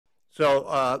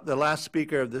So the last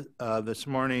speaker of this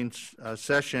morning's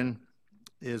session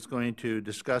is going to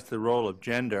discuss the role of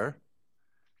gender.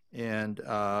 And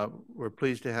we're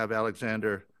pleased to have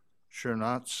Alexander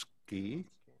Chervonsky.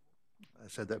 I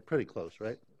said that pretty close,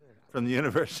 right? From the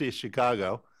University of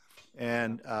Chicago.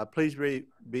 And please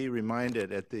be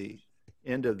reminded at the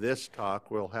end of this talk,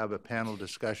 we'll have a panel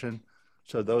discussion.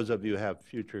 So those of you who have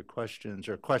future questions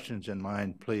or questions in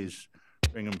mind, please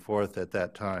bring them forth at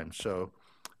that time. So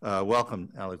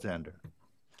welcome, Alexander. Thank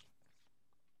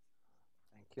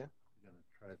you. I'm going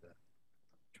to try that.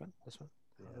 Which one? This one?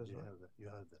 Yeah, you have that. You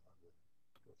have that.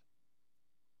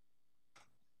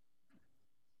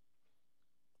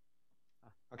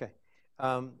 Okay.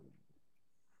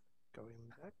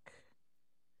 Going back.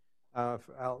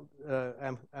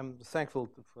 I'm thankful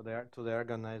to the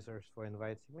organizers for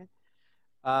inviting me.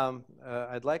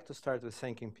 I'd like to start with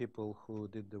thanking people who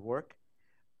did the work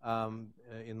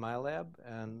in my lab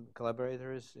and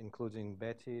collaborators, including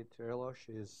Betty Tirillo.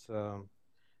 She's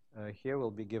here,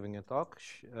 will be giving a talk.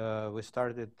 We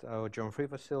started our germ-free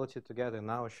facility together.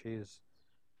 Now she's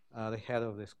the head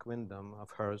of this queendom of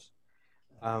hers.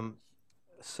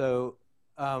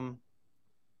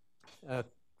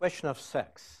 Question of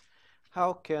sex.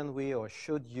 How can we or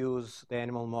should use the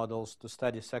animal models to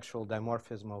study sexual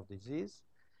dimorphism of disease?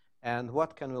 And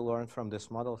what can we learn from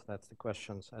these models? That's the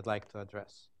questions I'd like to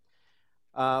address.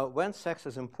 When sex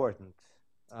is important?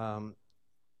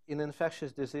 In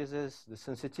infectious diseases, the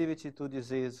sensitivity to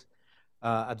disease,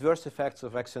 adverse effects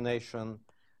of vaccination,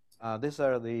 these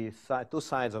are the two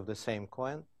sides of the same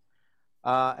coin.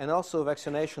 And also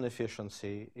vaccination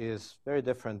efficiency is very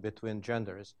different between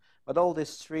genders. But all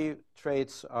these three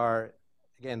traits are,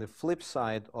 again, the flip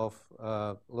side of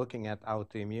looking at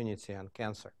autoimmunity and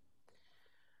cancer.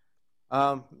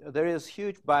 There is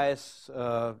huge bias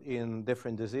in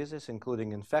different diseases,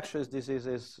 including infectious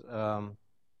diseases,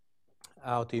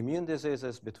 autoimmune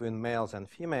diseases between males and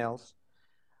females.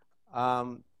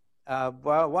 One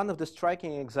of the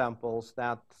striking examples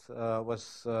that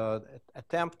was an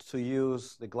attempt to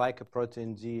use the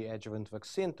glycoprotein D adjuvant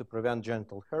vaccine to prevent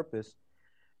genital herpes.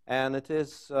 And it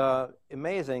is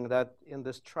amazing that in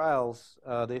these trials,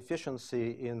 the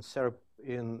efficiency in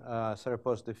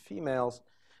seropositive females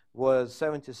was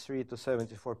 73 to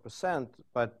 74%,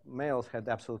 but males had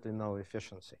absolutely no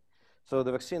efficiency. So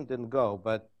the vaccine didn't go,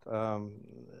 but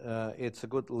it's a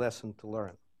good lesson to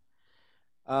learn.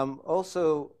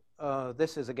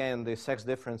 This is, again, the sex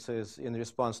differences in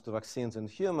response to vaccines in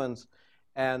humans.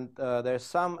 And there's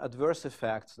some adverse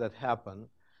effects that happen.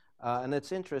 And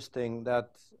it's interesting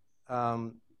that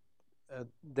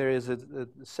there is a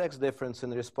sex difference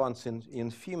in response in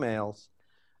females.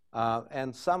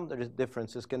 And some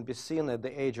differences can be seen at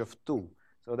the age of 2.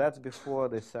 So that's before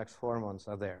the sex hormones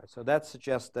are there. So that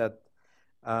suggests that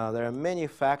there are many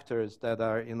factors that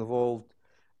are involved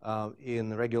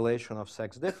in regulation of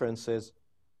sex differences.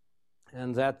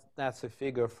 And that's a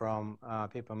figure from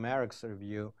Pippa Merrick's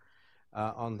review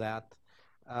on that.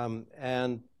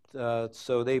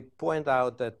 So they point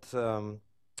out that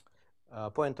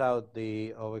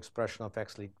the overexpression of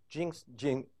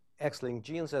X-linked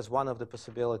genes as one of the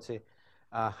possibility,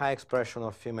 high expression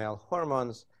of female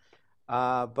hormones,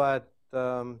 but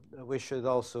we should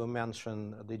also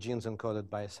mention the genes encoded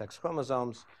by sex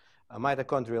chromosomes,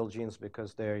 mitochondrial genes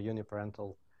because they're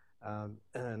uniparental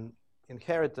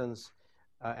inheritance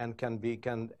and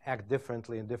can act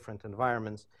differently in different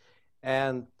environments,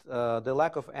 and the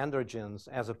lack of androgens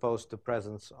as opposed to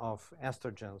presence of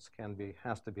estrogens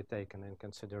has to be taken in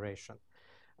consideration.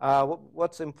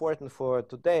 What's important for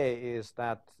today is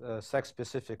that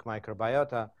sex-specific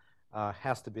microbiota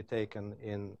has to be taken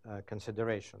in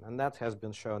consideration. And that has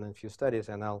been shown in a few studies,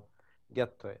 and I'll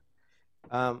get to it.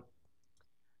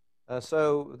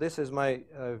 So this is my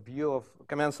view of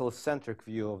commensal-centric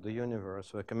view of the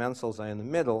universe, where commensals are in the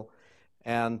middle,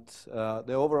 and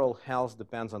the overall health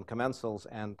depends on commensals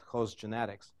and host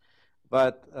genetics.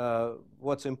 But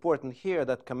what's important here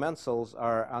that commensals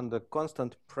are under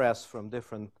constant press from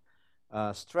different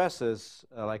stresses,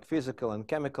 like physical and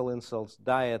chemical insults,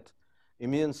 diet,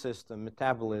 immune system,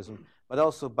 metabolism, but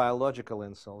also biological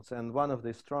insults. And one of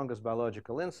the strongest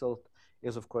biological insults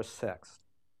is, of course, sex.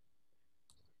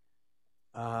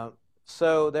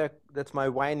 So that's my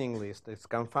whining list. It's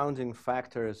confounding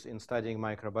factors in studying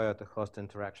microbiota-host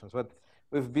interactions. But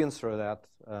we've been through that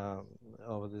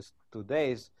over these 2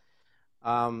 days.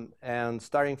 And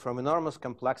starting from enormous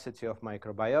complexity of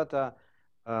microbiota,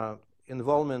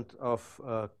 involvement of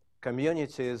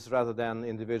communities rather than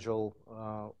individual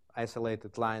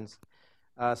isolated lines,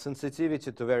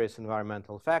 sensitivity to various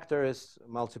environmental factors,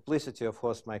 multiplicity of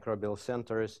host microbial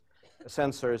centers,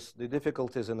 sensors, the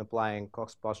difficulties in applying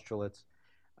Koch's postulates,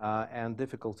 and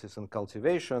difficulties in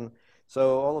cultivation.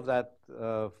 So all of that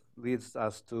leads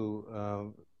us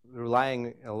to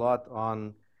relying a lot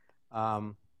on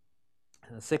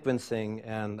sequencing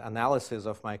and analysis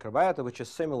of microbiota, which is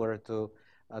similar to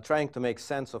trying to make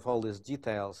sense of all these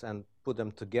details and put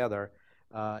them together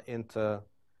into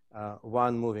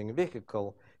one moving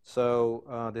vehicle.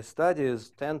 So the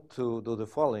studies tend to do the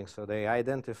following. So they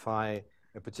identify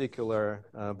a particular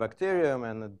bacterium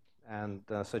and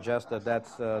suggest that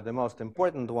that's the most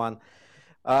important one.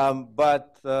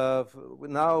 But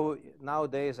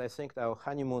nowadays, I think our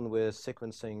honeymoon with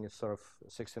sequencing is sort of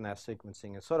 16S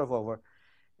sequencing is sort of over.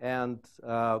 And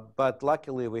but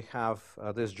luckily, we have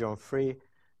this germ-free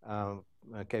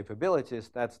capabilities.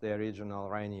 That's the original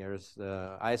Rainier's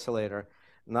isolator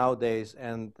nowadays,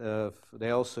 and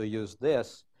they also use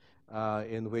this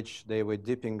in which they were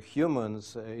dipping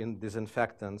humans in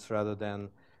disinfectants rather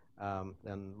than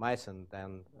mice, and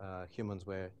then humans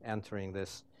were entering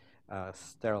this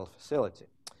sterile facility.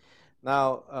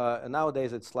 Now,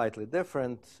 nowadays it's slightly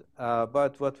different,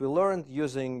 but what we learned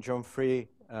using germ-free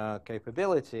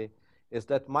capability is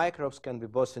that microbes can be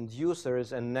both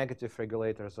inducers and negative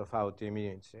regulators of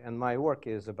autoimmunity. And my work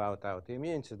is about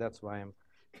autoimmunity. That's why I'm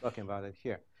talking about it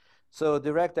here. So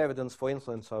direct evidence for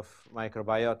influence of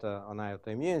microbiota on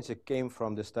autoimmunity came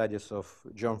from the studies of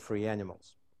germ-free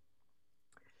animals.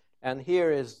 And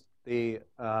here is the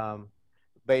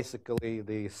basically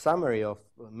the summary of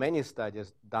many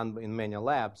studies done in many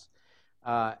labs.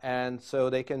 And so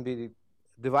they can be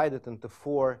divided into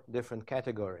 4 different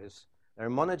categories. There are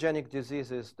monogenic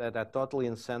diseases that are totally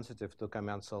insensitive to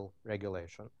commensal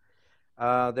regulation.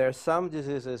 There are some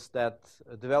diseases that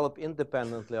develop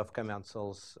independently of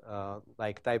commensals,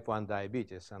 like type 1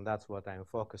 diabetes, and that's what I'm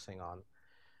focusing on.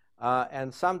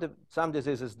 And some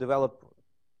diseases develop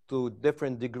to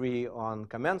different degree on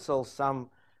commensals. Some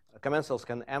commensals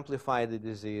can amplify the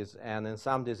disease, and in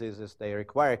some diseases, they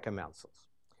require commensals.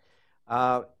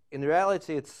 In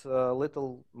reality, it's a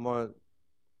little more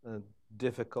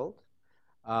difficult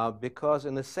because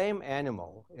in the same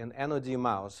animal, in NOD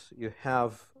mouse, you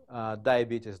have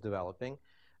diabetes developing.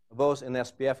 Both in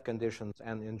SPF conditions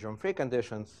and in germ-free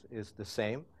conditions is the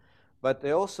same. But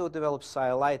they also develop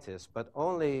cyalitis, but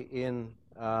only in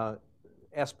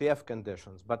SPF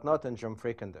conditions, but not in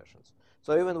germ-free conditions.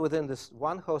 So even within this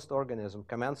one host organism,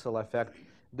 commensal affect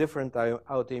different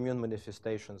autoimmune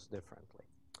manifestations differently.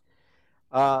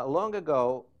 Long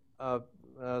ago, a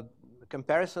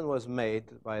comparison was made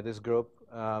by this group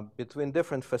between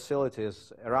different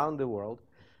facilities around the world,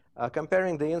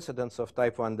 comparing the incidence of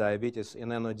type 1 diabetes in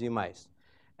NOD mice.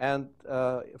 And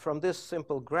from this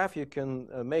simple graph, you can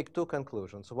make 2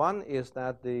 conclusions. One is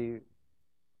that there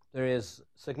is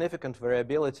significant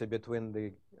variability between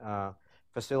the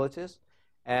facilities.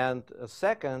 And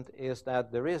second is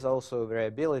that there is also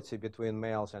variability between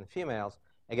males and females,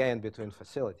 again, between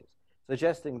facilities,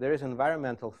 suggesting there is an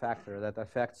environmental factor that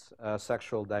affects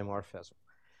sexual dimorphism.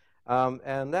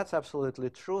 And that's absolutely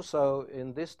true. So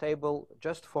in this table,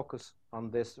 just focus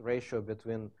on this ratio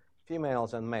between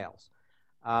females and males.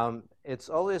 It's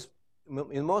always,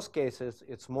 in most cases,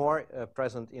 it's more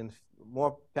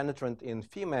more penetrant in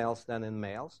females than in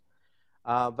males.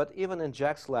 But even in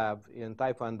Jack's lab, in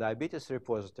type 1 diabetes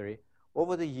repository,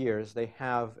 over the years, they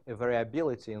have a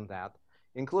variability in that,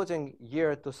 including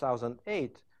year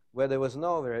 2008, where there was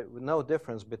no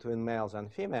difference between males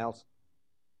and females.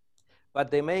 But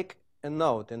they make a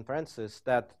note in parentheses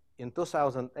that in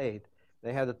 2008,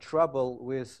 they had a trouble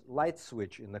with light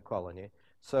switch in the colony.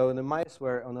 So the mice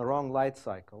were on a wrong light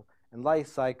cycle, and light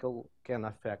cycle can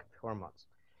affect hormones.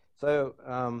 So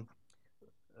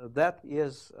that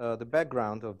is the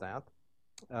background of that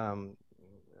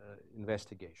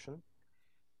investigation.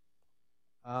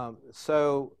 But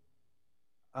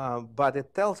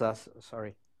it tells us,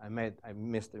 sorry, I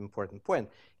missed an important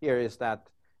point here, is that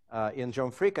in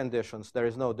germ-free conditions, there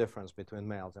is no difference between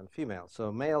males and females.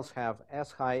 So males have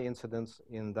as high incidence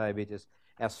in diabetes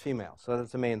as females. So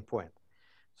that's the main point.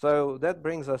 So that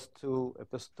brings us to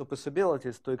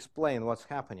possibilities to explain what's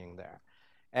happening there.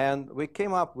 And we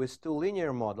came up with 2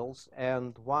 linear models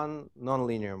and 1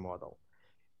 nonlinear model.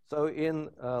 So in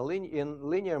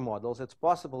linear models, it's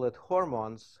possible that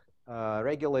hormones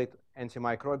regulate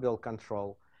antimicrobial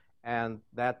control, and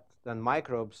that then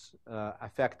microbes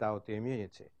affect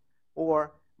autoimmunity.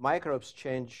 Or microbes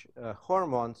change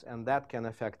hormones, and that can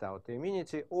affect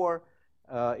autoimmunity. Or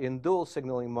in dual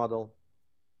signaling model,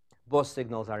 both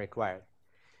signals are required.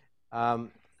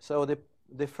 So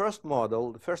the first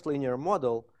model, the first linear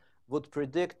model, would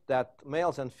predict that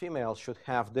males and females should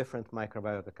have different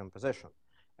microbiota composition.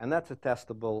 And that's a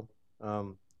testable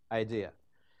idea.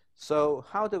 So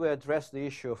how do we address the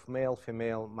issue of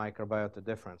male-female microbiota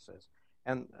differences?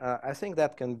 And I think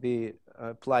that can be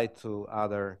applied to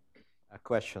other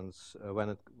questions when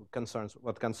it concerns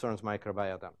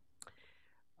microbiota.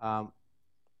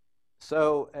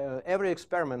 Every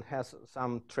experiment has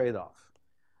some trade-off.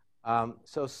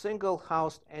 So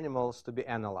single-housed animals to be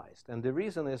analyzed. And the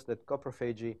reason is that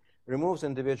coprophagy removes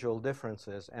individual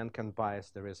differences and can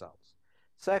bias the results.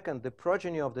 Second, the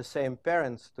progeny of the same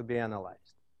parents to be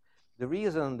analyzed. The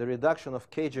reason, the reduction of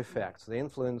cage effects, the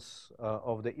influence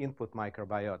of the input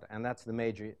microbiota, and that's the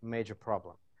major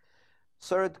problem.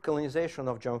 Third, colonization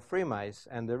of germ-free mice,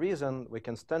 and the reason we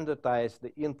can standardize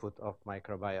the input of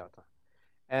microbiota.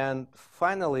 And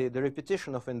finally, the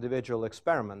repetition of individual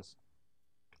experiments.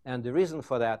 And the reason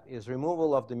for that is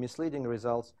removal of the misleading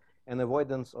results and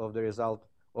avoidance of the result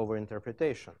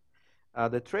overinterpretation.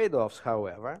 The trade-offs,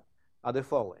 however, are the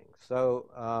following.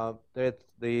 So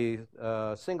the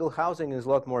single housing is a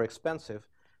lot more expensive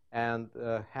and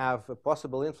have a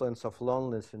possible influence of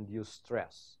loneliness-induced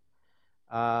stress.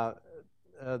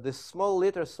 The small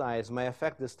litter size may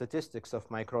affect the statistics of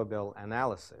microbial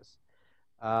analysis.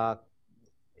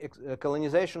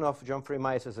 Colonization of germ-free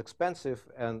mice is expensive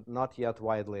and not yet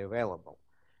widely available.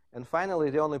 And finally,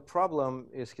 the only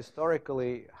problem is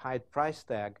historically high price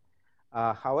tag.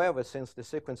 However, since the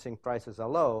sequencing prices are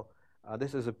low,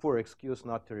 this is a poor excuse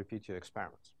not to repeat your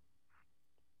experiments.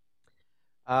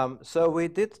 So we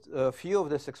did a few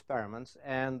of these experiments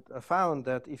and found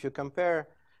that if you compare,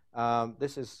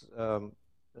 this is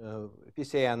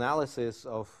PCA analysis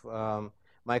of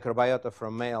microbiota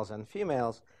from males and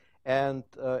females, and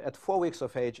at 4 weeks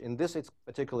of age, in this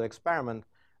particular experiment,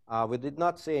 we did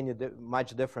not see any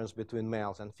much difference between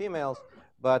males and females,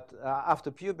 but after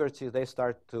puberty, they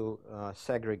start to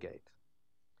segregate.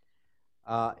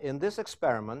 In this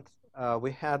experiment,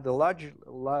 we had a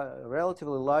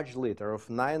relatively large litter of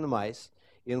 9 mice,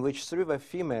 in which 3 were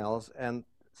females and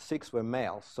 6 were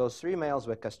males. So 3 males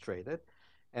were castrated,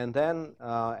 and then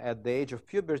at the age of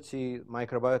puberty,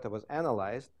 microbiota was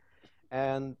analyzed,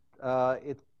 and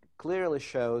it clearly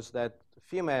shows that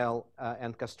female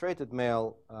and castrated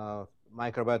male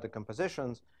microbiota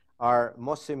compositions are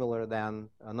more similar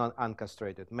than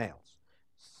uncastrated males,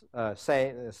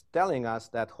 telling us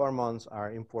that hormones are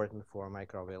important for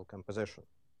microbial composition.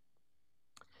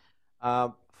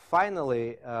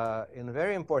 Finally, in a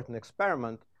very important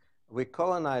experiment, we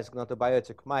colonized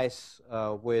gnotobiotic mice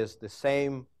with the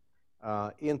same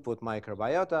input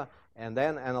microbiota and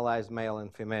then analyzed male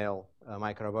and female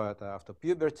microbiota after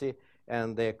puberty,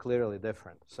 and they're clearly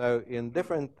different. So in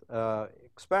different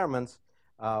experiments,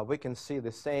 we can see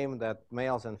the same, that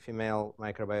males and female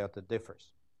microbiota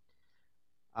differs.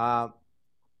 The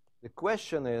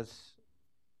question is,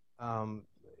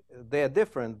 they're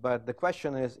different, but the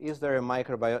question is there a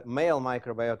male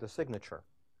microbiota signature?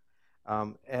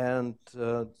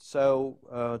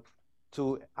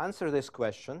 To answer this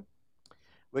question,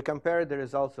 we compared the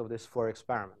results of these 4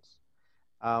 experiments.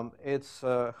 It's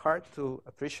hard to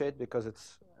appreciate because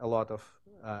it's a lot of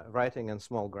writing and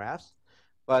small graphs,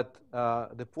 but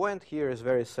the point here is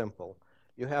very simple.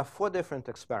 You have 4 different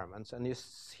experiments, and you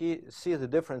see the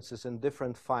differences in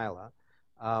different phyla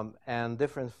and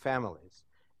different families.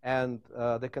 And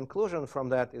the conclusion from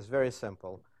that is very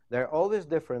simple. There are always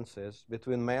differences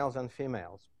between males and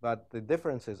females, but the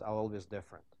differences are always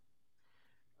different.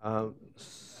 There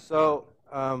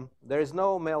is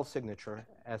no male signature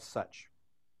as such.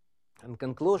 And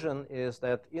conclusion is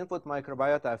that input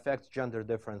microbiota affects gender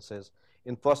differences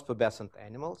in post-pubescent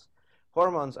animals.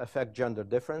 Hormones affect gender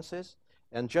differences,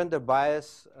 and gender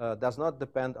bias does not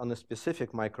depend on a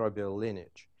specific microbial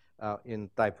lineage in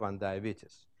type 1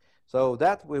 diabetes. So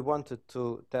that we wanted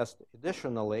to test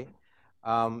additionally.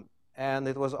 And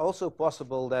it was also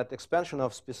possible that expansion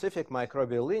of specific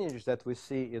microbial lineage that we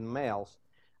see in males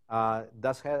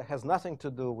has nothing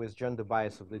to do with gender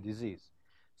bias of the disease.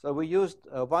 So we used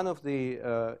one of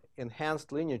the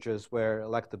enhanced lineages where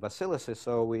lactobacillus,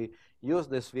 so we used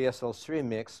this VSL3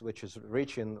 mix, which is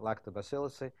rich in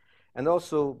lactobacillus, and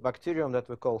also bacterium that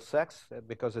we call sex,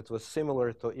 because it was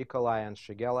similar to E. coli and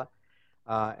Shigella,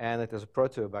 and it is a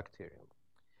proteobacterium.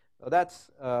 So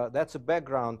that's a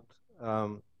background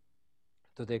to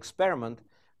the experiment.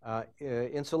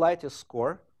 Insulitis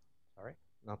score, sorry,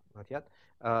 not yet.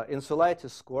 Insulitis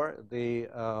score, the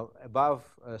above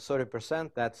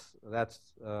 30%, that's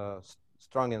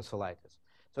strong insulitis.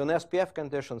 So in SPF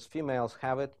conditions, females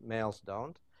have it, males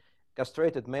don't.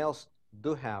 Castrated males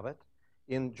do have it.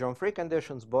 In germ-free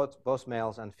conditions, both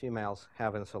males and females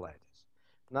have insulitis.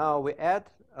 Now we add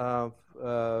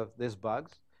these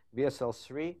bugs,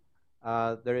 VSL3,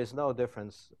 there is no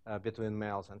difference between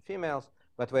males and females,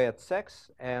 but we add sex,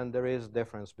 and there is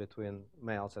difference between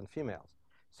males and females.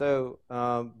 So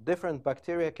different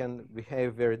bacteria can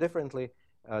behave very differently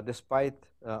despite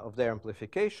of their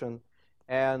amplification.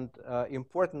 And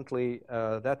importantly,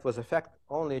 that was effect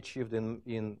only achieved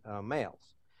in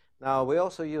males. Now, we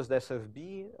also used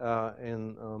SFB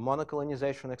in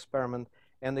monocolonization experiment.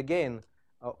 And again,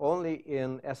 only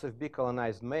in SFB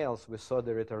colonized males we saw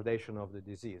the retardation of the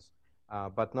disease,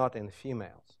 but not in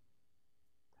females.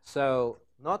 So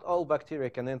not all bacteria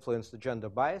can influence the gender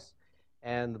bias,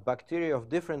 and bacteria of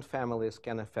different families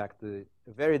can affect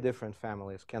very different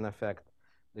families can affect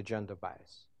the gender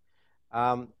bias.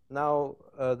 Now,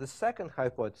 the second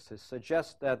hypothesis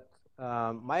suggests that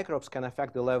microbes can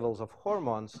affect the levels of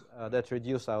hormones that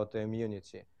reduce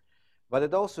autoimmunity. But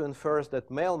it also infers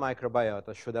that male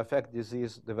microbiota should affect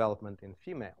disease development in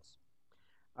females.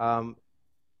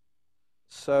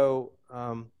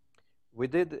 We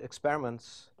did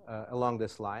experiments along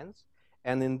these lines.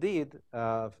 And indeed,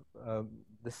 the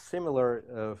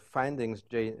similar findings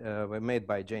were made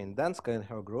by Jane Danska and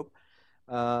her group,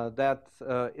 that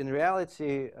in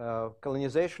reality,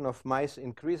 colonization of mice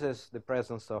increases the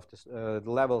presence of the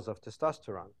levels of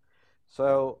testosterone.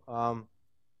 So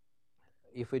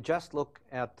if we just look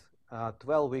at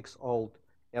 12 weeks old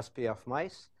SPF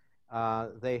mice,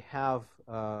 they have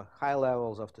high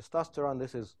levels of testosterone.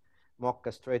 This is mock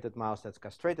castrated mouse, that's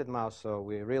castrated mouse, so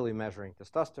we're really measuring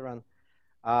testosterone.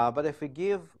 But if we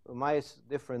give mice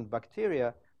different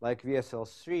bacteria, like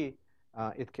VSL3,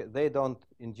 they don't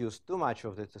induce too much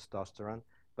of the testosterone,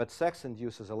 but sex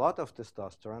induces a lot of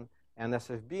testosterone, and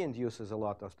SFB induces a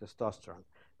lot of testosterone.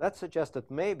 That suggests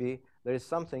that maybe there is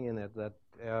something in it that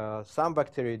some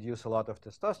bacteria induce a lot of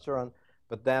testosterone,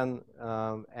 but then,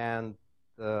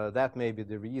 that may be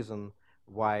the reason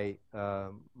why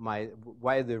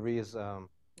there is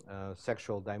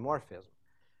sexual dimorphism.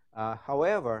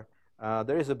 However,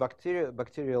 there is a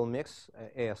bacterial mix,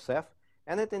 ASF,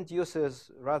 and it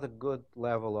induces rather good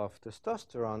level of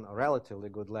testosterone, a relatively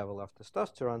good level of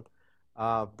testosterone.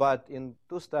 But in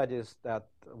two studies that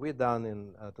we done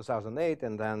in 2008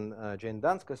 and then Jane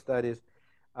Danska studies,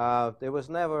 there was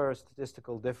never a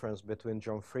statistical difference between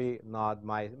germ-free NOD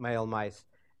male mice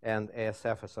and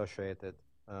ASF-associated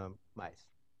mice.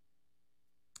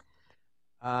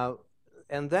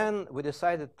 And then we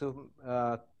decided to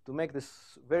make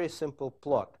this very simple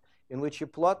plot in which you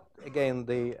plot, again,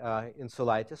 the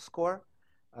insulitis score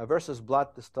versus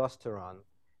blood testosterone.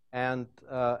 And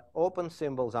open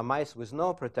symbols are mice with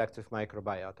no protective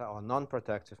microbiota or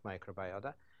non-protective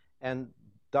microbiota. And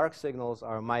dark signals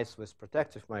are mice with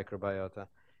protective microbiota.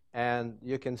 And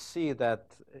you can see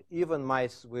that even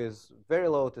mice with very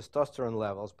low testosterone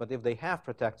levels, but if they have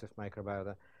protective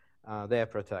microbiota, they are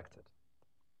protected.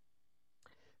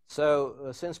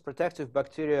 So since protective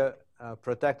bacteria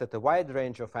protect at a wide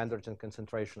range of androgen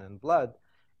concentration in blood,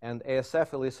 and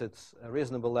ASF elicits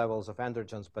reasonable levels of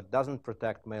androgens but doesn't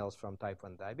protect males from type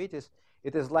 1 diabetes,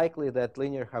 it is likely that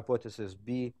linear hypothesis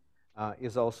B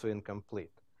is also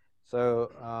incomplete.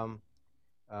 So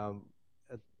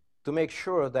to make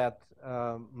sure that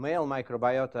male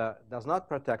microbiota does not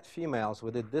protect females,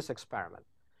 we did this experiment.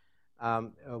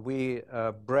 We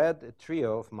bred a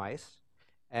trio of mice,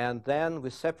 and then we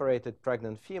separated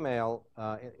pregnant female,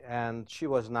 and she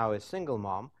was now a single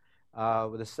mom.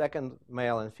 With the second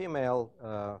male and female,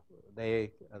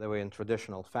 they were in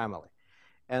traditional family.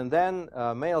 And then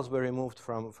males were removed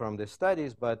from the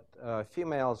studies, but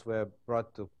females were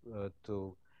brought to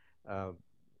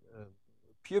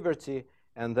puberty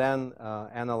and then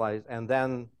analyzed, and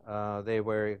then they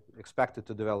were expected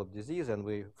to develop disease, and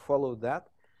we followed that.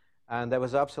 And there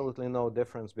was absolutely no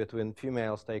difference between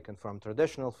females taken from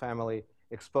traditional family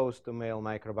exposed to male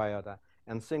microbiota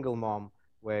and single mom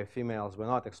where females were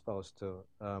not exposed to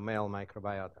male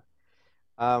microbiota.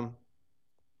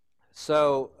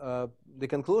 So the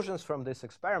conclusions from these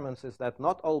experiments is that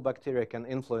not all bacteria can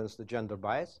influence the gender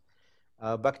bias.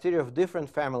 Bacteria of different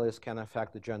families can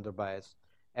affect the gender bias.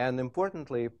 And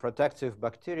importantly, protective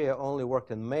bacteria only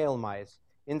worked in male mice,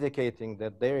 indicating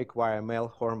that they require male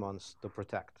hormones to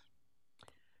protect.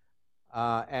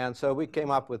 And so we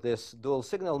came up with this dual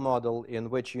signal model in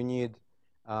which you need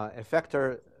at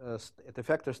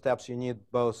effector steps, you need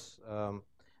both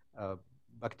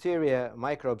bacteria,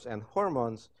 microbes, and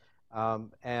hormones,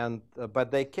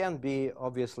 but they can be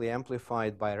obviously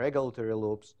amplified by regulatory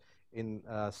loops. In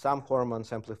some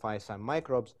hormones amplify some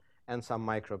microbes, and some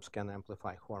microbes can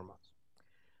amplify hormones.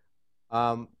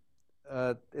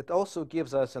 It also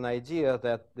gives us an idea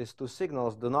that these two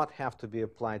signals do not have to be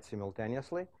applied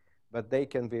simultaneously, but they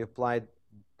can be applied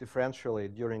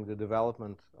differentially during the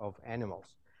development of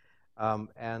animals.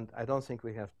 And I don't think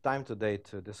we have time today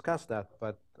to discuss that,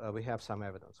 but we have some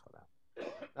evidence for that.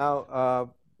 Now,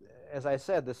 as I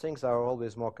said, the things are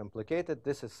always more complicated.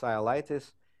 This is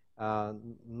sialitis,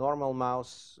 normal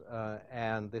mouse,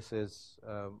 and this is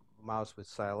mouse with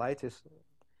sialitis.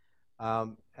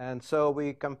 And so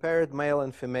we compared male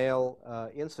and female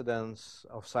incidence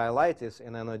of sialitis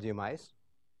in NOD mice.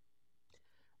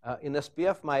 In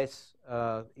SPF mice,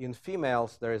 in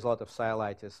females, there is a lot of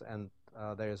sialitis, and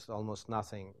there is almost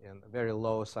nothing in very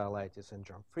low sialitis in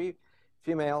germ-free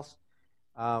females.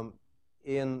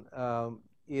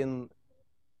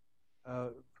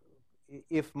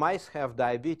 If mice have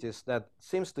diabetes, that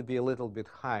seems to be a little bit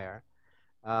higher.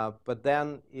 But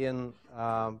then in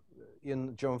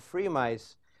germ-free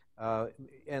mice,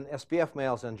 in SPF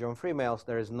males and germ-free males,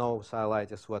 there is no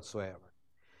sialitis whatsoever.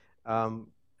 Okay,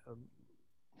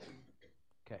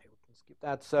 we can skip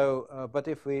that. So, but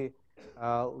if we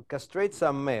castrate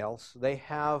some males, they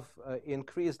have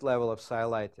increased level of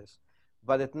sialitis,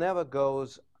 but it never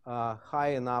goes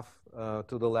high enough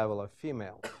to the level of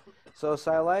female. So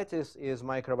sialitis is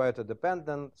microbiota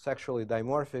dependent, sexually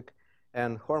dimorphic,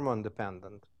 and hormone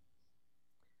dependent.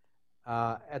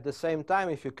 At the same time,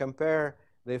 if you compare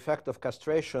the effect of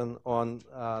castration on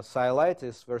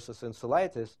sialitis versus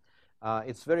insulitis,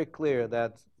 it's very clear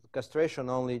that castration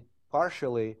only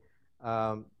partially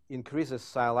increases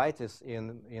sialitis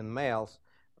in males,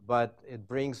 but it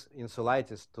brings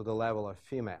insulitis to the level of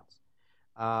females,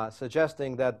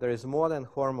 suggesting that there is more than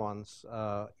hormones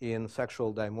in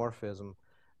sexual dimorphism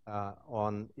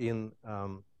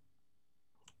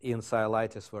in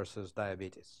sialitis versus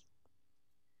diabetes.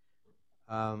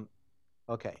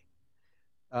 Okay.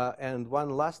 And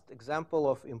one last example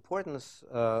of importance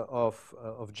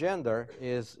of gender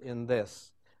is in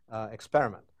this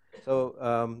experiment.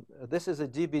 So this is a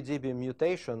DB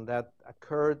mutation that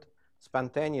occurred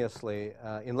spontaneously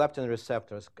in leptin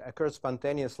receptors, occurred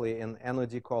spontaneously in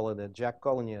NOD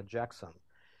colony at Jackson.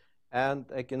 And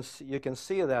you can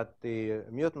see that the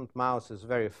mutant mouse is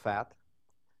very fat.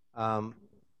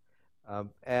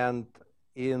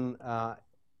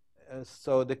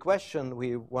 So the question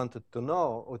we wanted to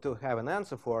know, or to have an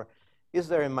answer for, is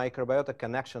there a microbiota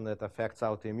connection that affects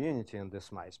autoimmunity in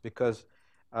these mice? Because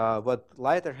what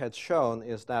Leiter had shown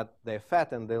is that they're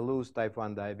fat and they lose type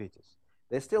 1 diabetes.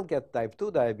 They still get type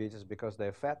 2 diabetes because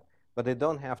they're fat, but they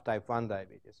don't have type 1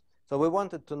 diabetes. So we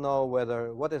wanted to know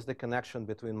what is the connection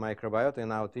between microbiota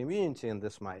and autoimmunity in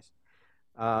these mice.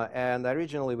 And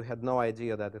originally we had no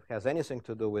idea that it has anything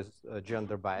to do with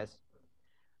gender bias.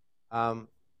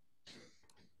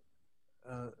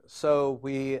 So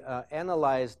we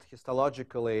analyzed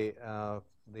histologically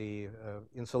the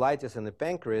insulitis in the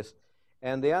pancreas,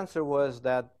 and the answer was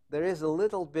that there is a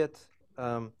little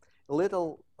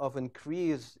of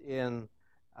increase in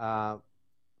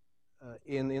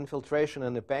infiltration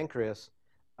in the pancreas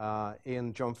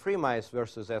in germ-free mice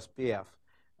versus SPF,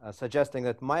 suggesting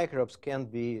that microbes can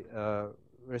be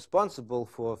responsible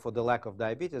for the lack of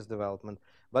diabetes development,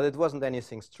 but it wasn't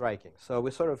anything striking. So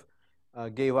we sort of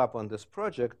gave up on this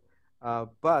project,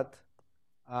 but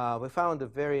we found a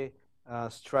very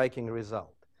striking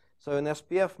result. So in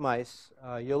SPF mice,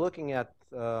 you're looking at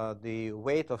the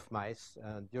weight of mice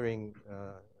during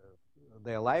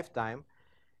their lifetime,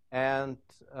 and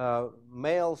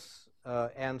males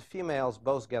and females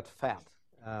both get fat,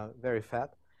 very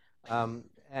fat, and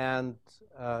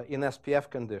in SPF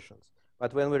conditions.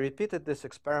 But when we repeated this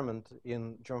experiment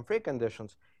in germ-free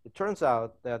conditions, it turns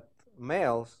out that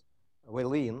males were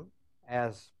lean,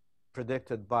 as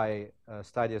predicted by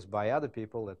studies by other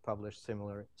people that published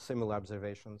similar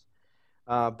observations.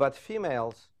 But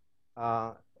females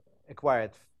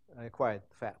acquired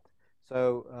fat.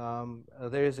 So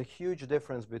there is a huge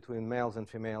difference between males and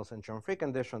females in germ-free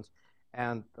conditions,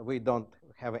 and we don't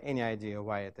have any idea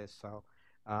why it is so,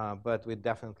 but we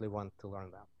definitely want to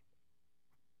learn that.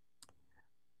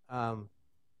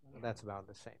 That's about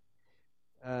the same.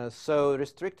 So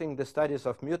restricting the studies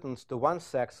of mutants to one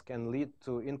sex can lead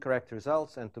to incorrect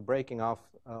results and to breaking off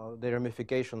the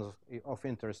ramifications of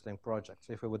interesting projects.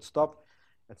 If we would stop,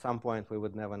 at some point we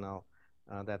would never know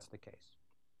that's the case.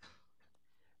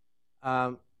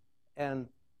 And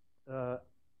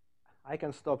I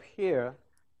can stop here,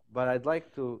 but I'd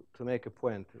like to make a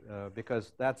point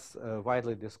because that's a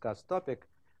widely discussed topic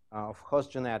of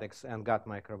host genetics and gut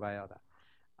microbiota.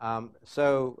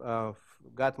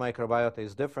 Gut microbiota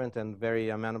is different and very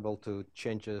amenable to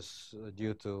changes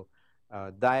due to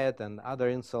diet and other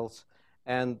insults.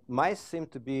 And mice seem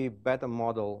to be better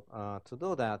model to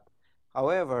do that.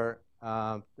 However,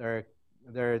 there are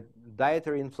there are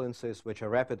dietary influences which are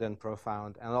rapid and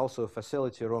profound, and also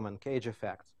facility, room, and cage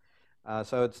effects.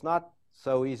 So it's not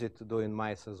so easy to do in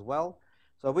mice as well.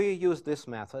 So we use this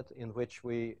method in which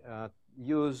we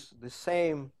use the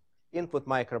same input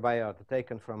microbiota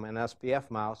taken from an SPF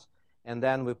mouse, and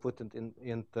then we put it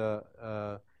into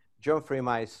germ-free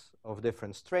mice of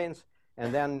different strains,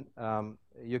 and then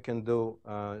you can do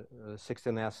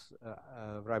 16S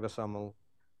ribosomal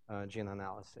gene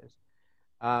analysis.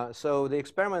 So the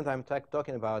experiment I'm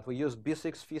talking about, we use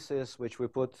B6 feces, which we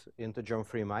put into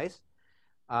germ-free mice.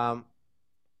 And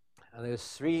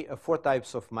there's four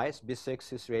types of mice: B6,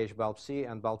 C3H, bulb C,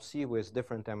 and bulb C with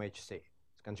different MHC.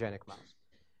 It's congeneric mouse.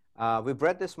 We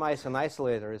bred these mice in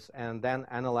isolators and then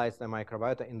analyzed the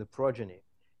microbiota in the progeny.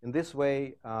 In this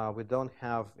way, we don't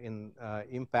have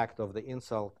impact of the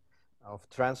insult of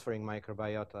transferring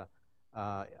microbiota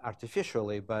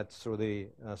artificially, but through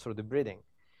the breeding.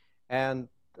 And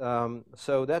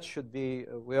so that should be,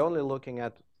 we're only looking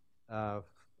at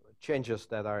changes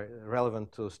that are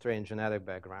relevant to strain genetic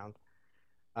background.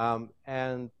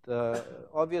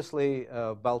 Obviously,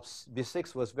 bulb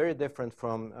B6 was very different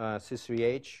from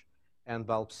C3H and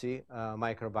bulb C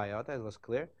microbiota, it was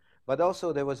clear. But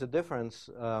also there was a difference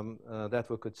that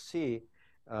we could see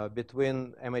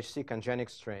between MHC congenic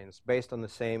strains based on the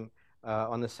same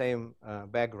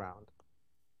background.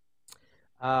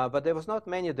 But there was not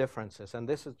many differences, and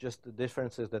this is just the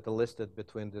differences that are listed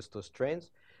between these two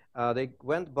strains. They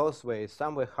went both ways.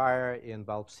 Some were higher in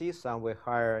bulb C, some were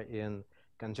higher in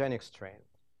congenic strain.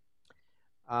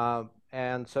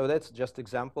 And so that's just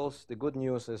examples. The good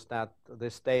news is that they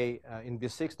stay, in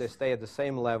B6, they stay at the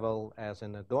same level as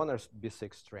in the donor's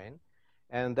B6 strain.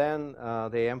 And then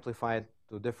they amplified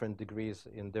to different degrees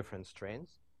in different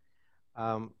strains.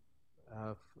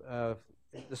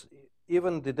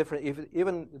 Even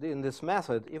in this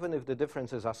method, even if the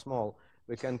differences are small,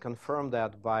 we can confirm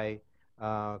that by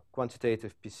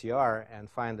quantitative PCR and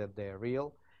find that they're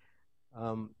real.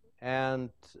 Then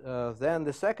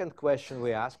the second question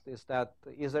we asked is that,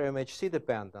 is there MHC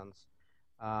dependence,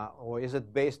 or is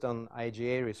it based on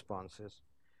IgA responses?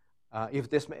 If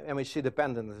this MHC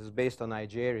dependence is based on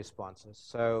IgA responses.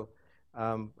 So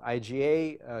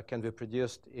IgA can be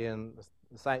produced in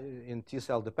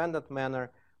T-cell dependent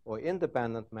manner or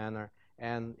independent manner,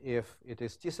 and if it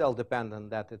is T-cell dependent,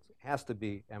 that it has to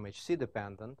be MHC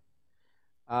dependent.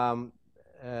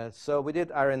 So we did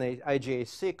RNA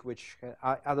IgA-seq, which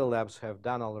other labs have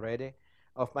done already,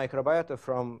 of microbiota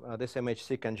from this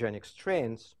MHC congenic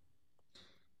strains.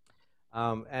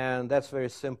 And that's a very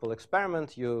simple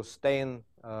experiment. You stain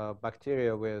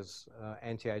bacteria with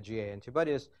anti-IgA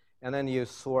antibodies, and then you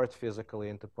sort physically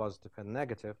into positive and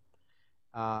negative.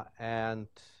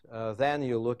 Then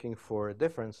you're looking for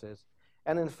differences.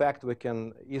 And in fact, we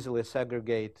can easily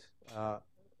segregate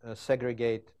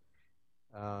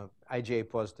IgA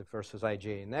positive versus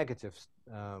IgA negative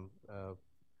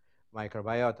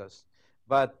microbiotas.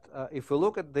 But if we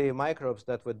look at the microbes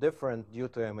that were different due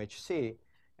to MHC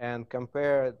and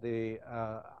compare the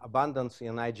abundance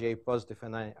in IgA positive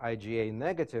and IgA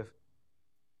negative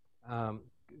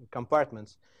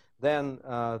compartments, then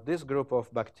this group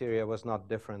of bacteria was not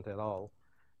different at all.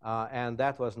 And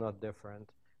that was not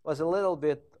different. It was a little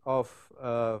bit of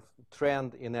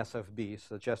trend in SFB,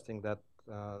 suggesting that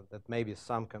that maybe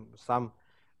some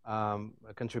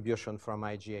contribution from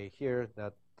IgA here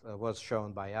that was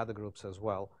shown by other groups as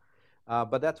well.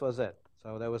 But that was it.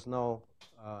 So there was not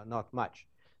much.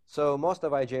 So most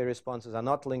of IgA responses are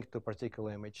not linked to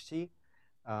particular MHC.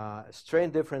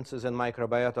 Strain differences in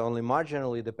microbiota only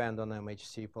marginally depend on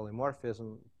MHC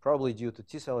polymorphism, probably due to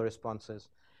T-cell responses.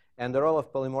 And the role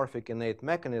of polymorphic innate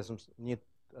mechanisms need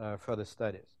further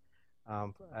studies.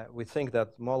 We think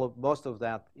that most of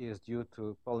that is due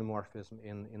to polymorphism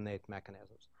in innate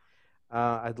mechanisms.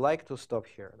 I'd like to stop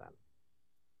here then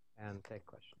and take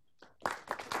questions.